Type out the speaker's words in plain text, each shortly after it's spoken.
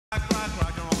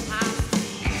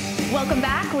Welcome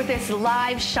back with this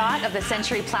live shot of the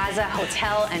Century Plaza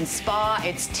Hotel and Spa.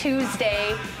 It's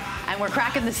Tuesday, and we're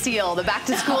cracking the seal, the back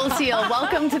to school seal.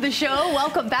 Welcome to the show.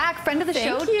 Welcome back. Friend of the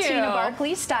show, Tina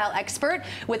Barkley, style expert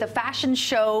with a fashion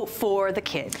show for the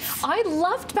kids. I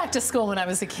loved back to school when I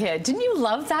was a kid. Didn't you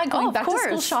love that, going back to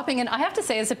school shopping? And I have to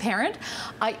say, as a parent,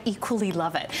 I equally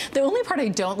love it. The only part I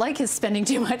don't like is spending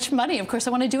too much money. Of course,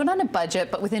 I want to do it on a budget,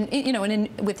 but within,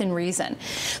 within reason.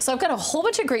 So I've got a whole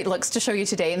bunch of great looks to show you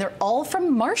today, and they're all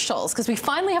from Marshalls, because we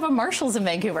finally have a Marshalls in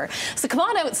Vancouver. So come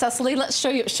on out, Cecily. Let's show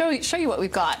you what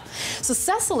we've got. So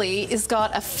Cecily has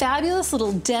got a fabulous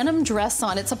little denim dress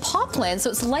on. It's a poplin, so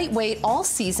it's lightweight all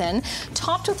season,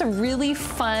 topped with a really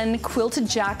fun quilted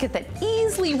jacket that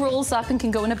easily rolls up and can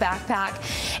go in a backpack.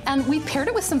 And we paired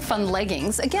it with some fun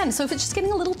leggings. Again, so if it's just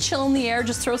getting a little chill in the air,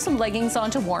 just throw some leggings on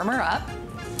to warm her up.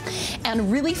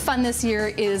 And really fun this year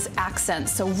is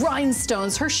accents. So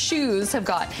rhinestones, her shoes have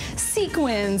got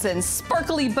sequins and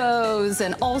sparkly bows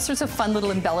and all sorts of fun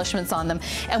little embellishments on them.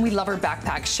 And we love her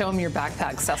backpack. Show them your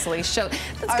backpack, Cecily. It's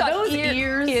got those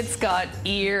ears? It's got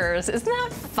ears. Isn't that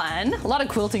fun? A lot of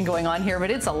quilting going on here, but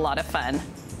it's a lot of fun.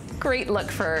 Great look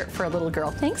for a little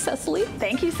girl. Thanks, Cecily.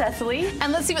 Thank you, Cecily.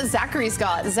 And let's see what Zachary's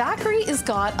got. Zachary has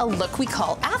got a look we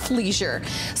call athleisure.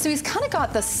 So he's kind of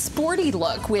got the sporty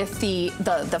look with the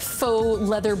faux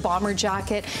leather bomber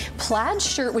jacket, plaid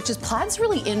shirt, which is plaid's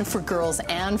really in for girls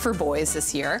and for boys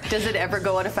this year. Does it ever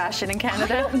go out of fashion in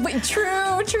Canada?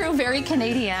 True, very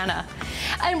Canadiana.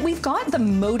 And we've got the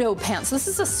moto pants. This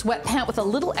is a sweat pant with a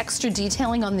little extra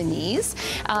detailing on the knees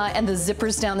and the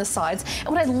zippers down the sides. And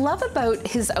what I love about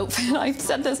his outfit, and I've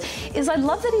said this, is I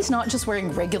love that he's not just wearing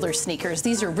regular sneakers.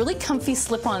 These are really comfy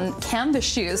slip-on canvas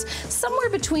shoes, somewhere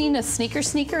between a sneaker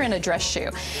and a dress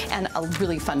shoe. And a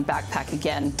really fun backpack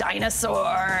again.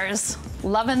 Dinosaurs.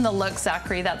 Loving the look,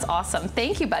 Zachary. That's awesome.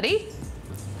 Thank you, buddy.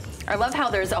 I love how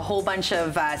there's a whole bunch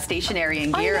of stationery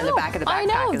and gear in the back of the backpack. I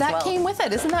know, that came with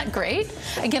it. Isn't that great?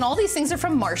 Again, all these things are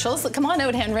from Marshalls. Come on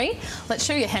out, Henry. Let's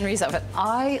show you Henry's outfit.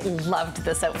 I loved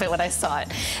this outfit when I saw it.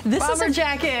 This bomber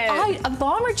jacket. A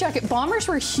bomber jacket. Bombers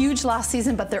were huge last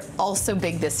season, but they're also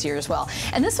big this year as well.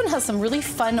 And this one has some really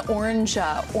fun orange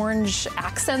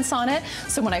accents on it.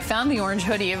 So when I found the orange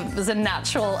hoodie, it was a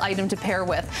natural item to pair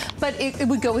with. But it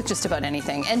would go with just about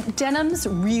anything. And denims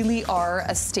really are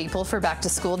a staple for back to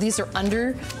school. These are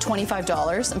under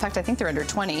 $25. In fact, I think they're under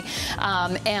 20.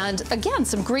 And again,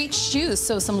 some great shoes.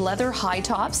 So some leather high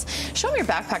tops. Show me your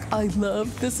backpack.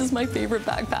 This is my favorite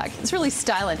backpack. It's really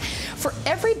styling. For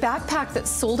every backpack that's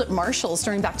sold at Marshalls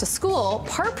during back to school,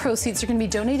 part proceeds are going to be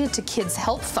donated to Kids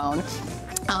Help Phone,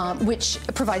 which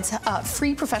provides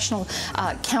free professional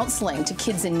counseling to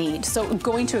kids in need. So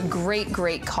going to a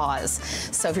great cause.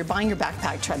 So if you're buying your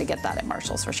backpack, try to get that at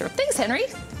Marshalls for sure. Thanks, Henry.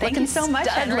 Thank you so much,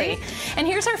 Henry. And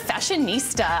here's our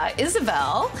fashionista,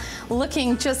 Isabel,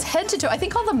 looking just head to toe. I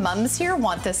think all the mums here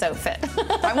want this outfit.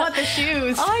 I want the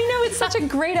shoes. I know, it's such a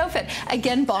great outfit.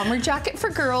 Again, bomber jacket for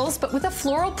girls, but with a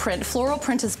floral print. Floral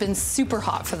print has been super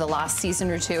hot for the last season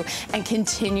or two and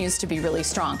continues to be really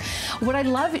strong. What I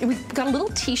love, we've got a little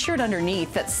t-shirt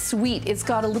underneath that's sweet. It's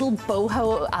got a little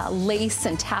boho lace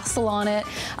and tassel on it,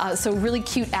 so really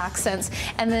cute accents.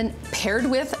 And then paired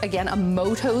with, again, a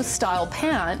moto style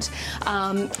pant.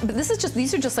 But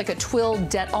these are just like a twill,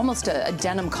 almost a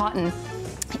denim cotton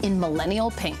in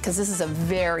millennial pink, because this is a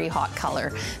very hot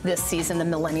color this season, the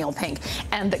millennial pink.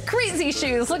 And the crazy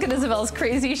shoes, look at Isabel's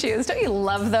crazy shoes. Don't you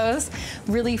love those?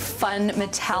 Really fun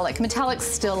metallic. Metallic's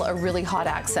still a really hot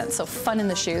accent, so fun in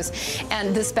the shoes.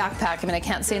 And this backpack, I mean, I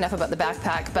can't say enough about the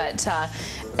backpack, but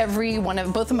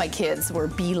both of my kids were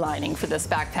beelining for this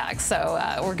backpack, so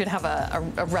we're gonna have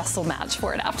a wrestle match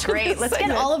for it after. Great, let's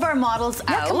get all of our models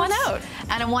out. Come on out.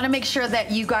 And I wanna make sure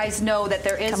that you guys know that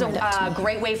there is a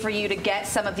great way for you to get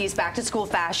some of these back to school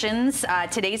fashions.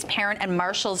 Today's Parent and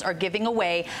Marshalls are giving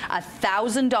away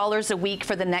 $1,000 a week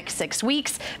for the next 6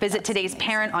 weeks. Visit Today's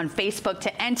Parent on Facebook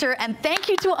to enter, and thank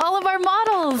you to all of our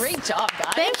models. Great job,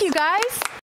 guys. Thank you, guys.